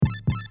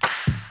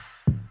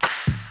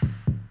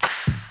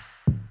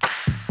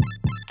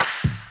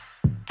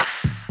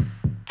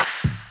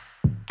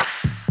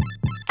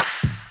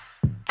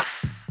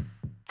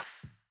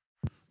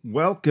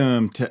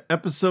Welcome to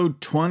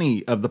episode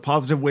 20 of the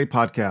Positive Way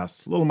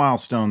podcast. A little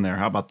milestone there.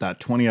 How about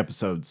that? 20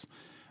 episodes.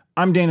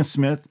 I'm Dana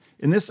Smith.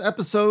 In this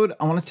episode,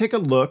 I want to take a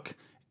look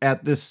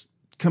at this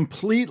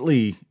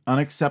completely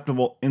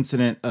unacceptable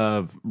incident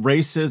of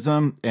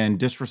racism and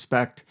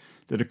disrespect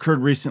that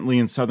occurred recently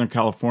in Southern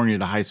California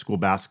at a high school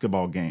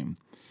basketball game.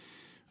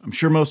 I'm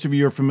sure most of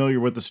you are familiar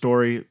with the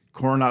story.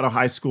 Coronado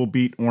High School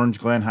beat Orange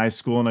Glen High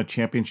School in a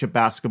championship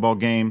basketball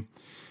game.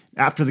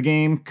 After the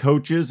game,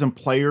 coaches and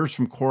players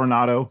from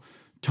Coronado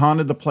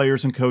taunted the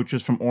players and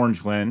coaches from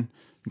Orange Glen,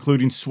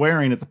 including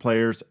swearing at the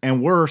players,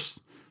 and worse,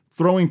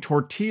 throwing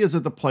tortillas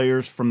at the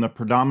players from the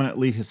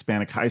predominantly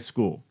Hispanic high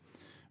school.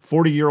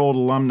 40-year-old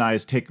alumni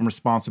has taken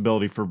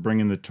responsibility for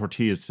bringing the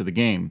tortillas to the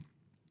game.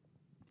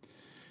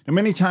 Now,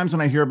 many times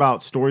when I hear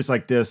about stories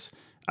like this,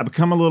 I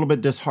become a little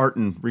bit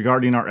disheartened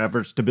regarding our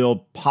efforts to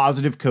build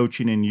positive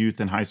coaching in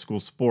youth and high school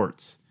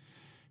sports.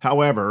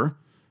 However,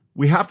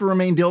 we have to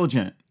remain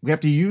diligent. We have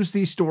to use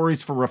these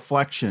stories for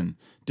reflection,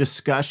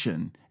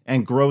 discussion,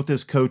 and growth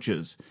as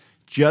coaches,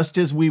 just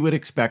as we would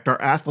expect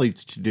our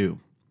athletes to do.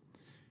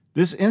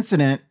 This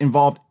incident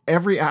involved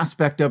every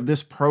aspect of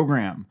this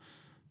program: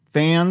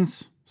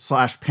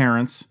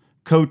 fans/parents,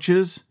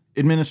 coaches,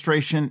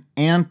 administration,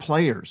 and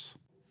players.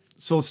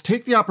 So let's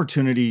take the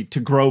opportunity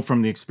to grow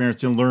from the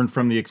experience and learn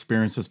from the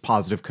experience as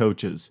positive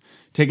coaches.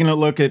 Taking a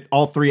look at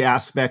all three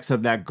aspects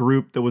of that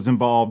group that was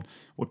involved,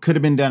 what could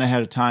have been done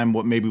ahead of time,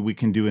 what maybe we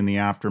can do in the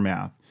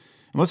aftermath.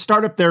 And let's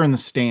start up there in the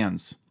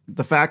stands.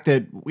 The fact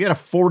that we had a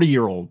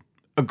 40-year-old,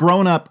 a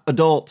grown-up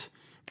adult,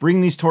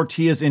 bring these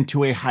tortillas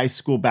into a high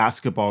school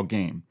basketball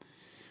game.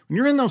 When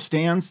you're in those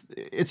stands,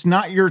 it's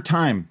not your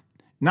time.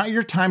 Not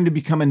your time to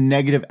become a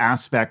negative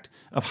aspect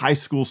of high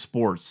school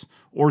sports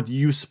or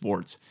youth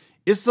sports.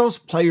 It's those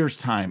players'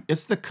 time.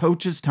 It's the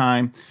coaches'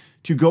 time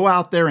to go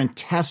out there and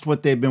test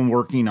what they've been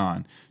working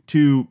on,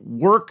 to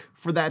work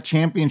for that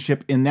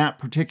championship in that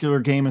particular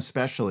game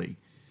especially.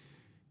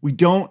 We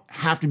don't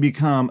have to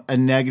become a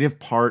negative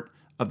part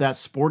of that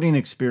sporting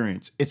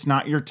experience. It's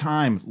not your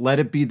time. Let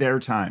it be their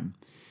time.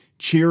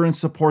 Cheer and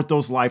support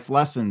those life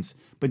lessons,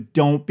 but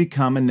don't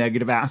become a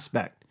negative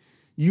aspect.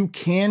 You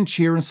can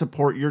cheer and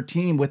support your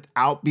team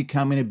without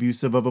becoming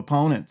abusive of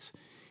opponents.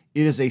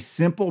 It is a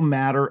simple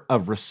matter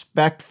of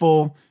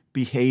respectful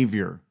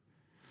behavior.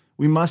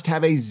 We must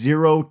have a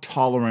zero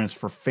tolerance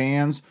for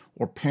fans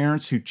or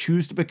parents who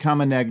choose to become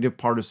a negative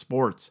part of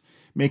sports,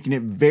 making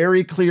it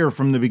very clear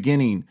from the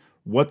beginning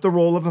what the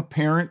role of a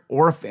parent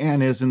or a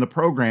fan is in the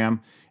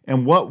program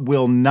and what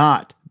will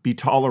not be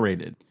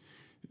tolerated.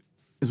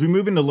 As we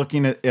move into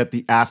looking at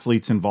the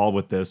athletes involved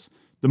with this,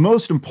 the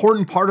most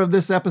important part of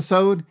this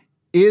episode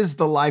is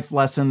the life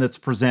lesson that's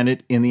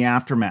presented in the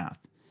aftermath.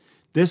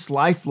 This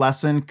life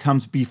lesson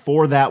comes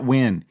before that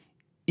win,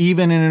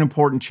 even in an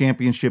important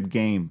championship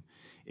game,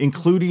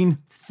 including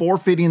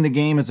forfeiting the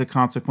game as a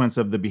consequence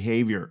of the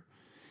behavior.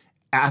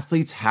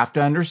 Athletes have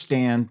to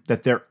understand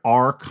that there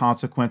are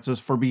consequences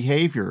for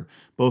behavior,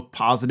 both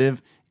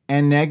positive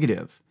and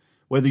negative,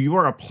 whether you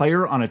are a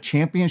player on a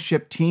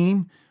championship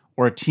team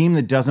or a team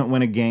that doesn't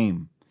win a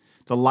game.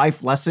 The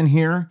life lesson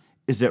here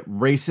is that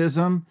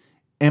racism,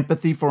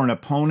 empathy for an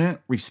opponent,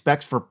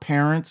 respect for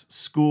parents,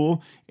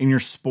 school, and your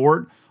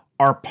sport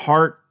are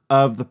part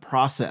of the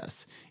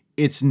process.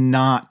 It's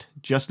not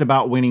just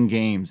about winning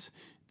games.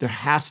 There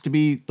has to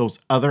be those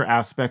other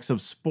aspects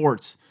of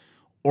sports,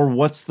 or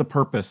what's the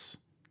purpose?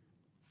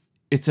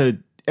 It's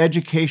an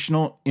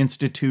educational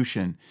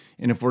institution.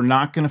 And if we're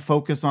not going to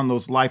focus on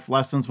those life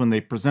lessons when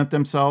they present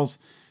themselves,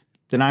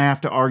 then I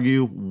have to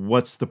argue,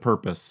 what's the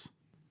purpose?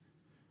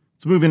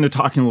 Let's move into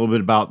talking a little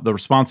bit about the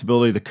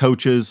responsibility of the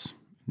coaches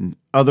and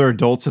other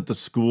adults at the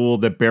school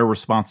that bear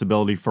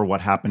responsibility for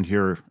what happened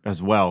here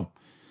as well.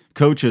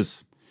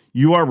 Coaches,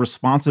 you are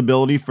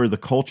responsibility for the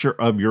culture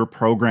of your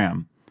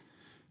program.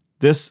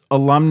 This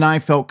alumni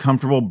felt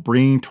comfortable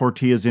bringing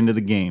tortillas into the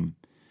game.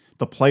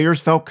 The players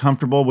felt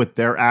comfortable with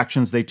their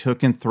actions they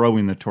took in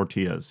throwing the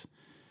tortillas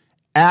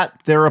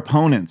at their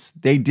opponents.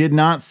 They did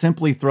not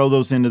simply throw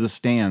those into the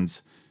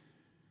stands.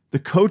 The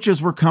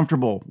coaches were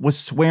comfortable with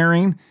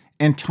swearing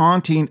and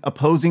taunting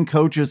opposing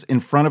coaches in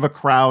front of a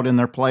crowd and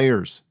their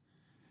players.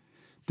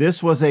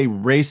 This was a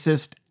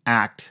racist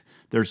act.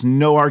 There's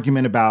no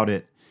argument about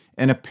it.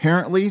 And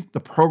apparently, the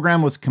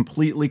program was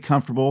completely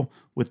comfortable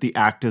with the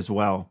act as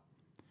well.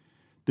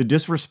 The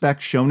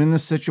disrespect shown in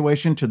this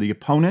situation to the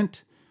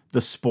opponent, the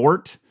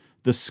sport,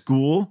 the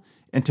school,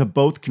 and to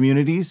both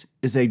communities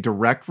is a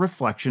direct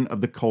reflection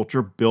of the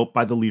culture built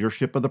by the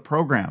leadership of the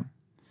program.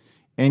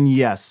 And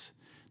yes,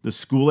 the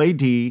school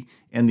AD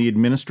and the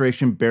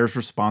administration bears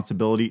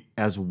responsibility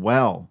as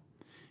well.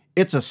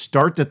 It's a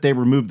start that they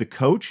removed the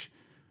coach,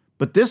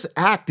 but this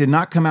act did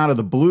not come out of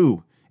the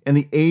blue. And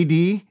the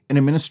AD and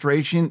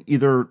administration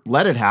either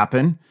let it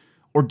happen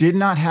or did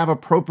not have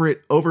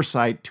appropriate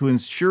oversight to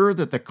ensure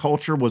that the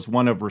culture was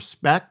one of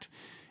respect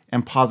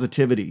and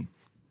positivity.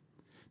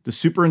 The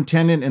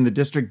superintendent and the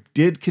district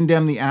did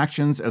condemn the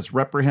actions as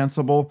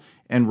reprehensible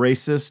and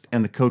racist,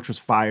 and the coach was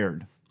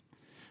fired.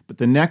 But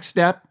the next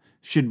step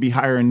should be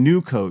hire a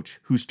new coach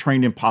who's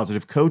trained in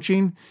positive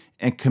coaching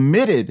and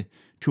committed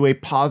to a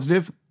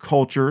positive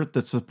culture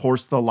that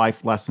supports the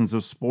life lessons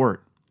of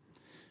sport.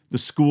 The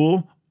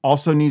school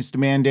also needs to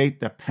mandate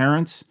that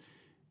parents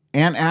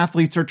and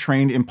athletes are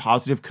trained in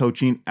positive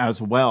coaching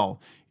as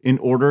well in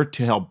order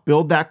to help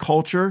build that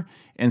culture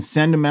and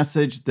send a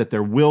message that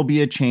there will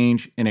be a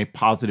change in a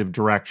positive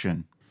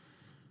direction.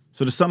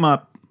 So to sum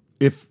up,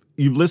 if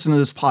you've listened to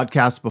this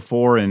podcast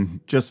before,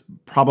 and just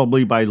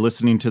probably by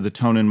listening to the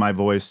tone in my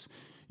voice,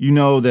 you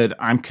know that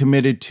I'm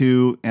committed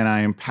to and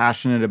I am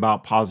passionate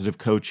about positive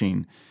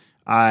coaching.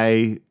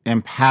 I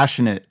am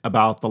passionate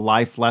about the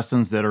life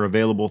lessons that are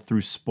available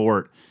through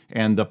sport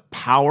and the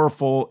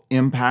powerful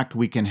impact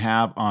we can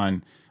have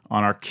on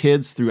our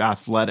kids through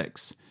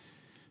athletics.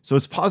 So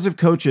as positive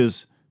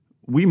coaches,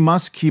 we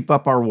must keep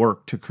up our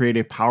work to create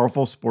a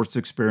powerful sports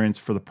experience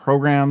for the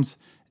programs,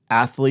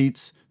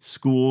 athletes,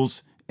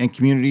 schools, and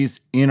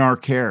communities in our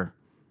care.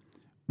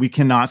 We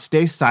cannot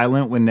stay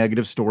silent when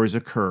negative stories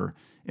occur.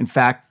 In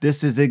fact,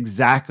 this is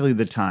exactly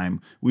the time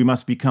we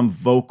must become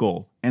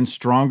vocal and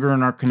stronger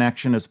in our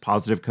connection as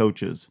positive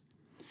coaches.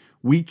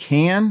 We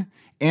can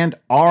and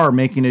are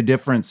making a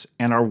difference,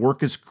 and our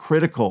work is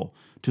critical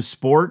to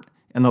sport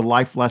and the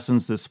life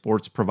lessons that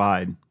sports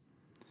provide.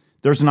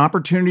 There's an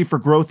opportunity for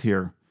growth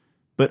here,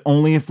 but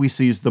only if we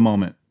seize the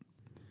moment.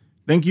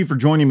 Thank you for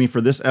joining me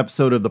for this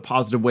episode of the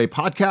Positive Way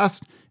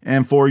podcast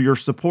and for your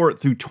support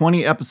through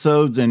 20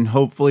 episodes and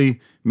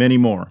hopefully many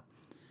more.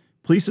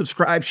 Please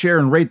subscribe, share,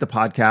 and rate the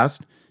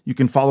podcast. You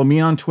can follow me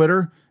on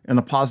Twitter and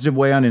The Positive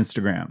Way on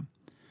Instagram.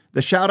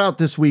 The shout out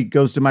this week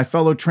goes to my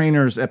fellow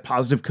trainers at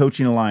Positive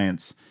Coaching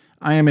Alliance.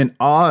 I am in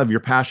awe of your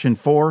passion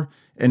for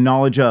and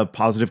knowledge of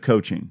positive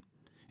coaching.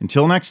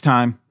 Until next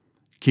time,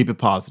 keep it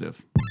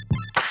positive.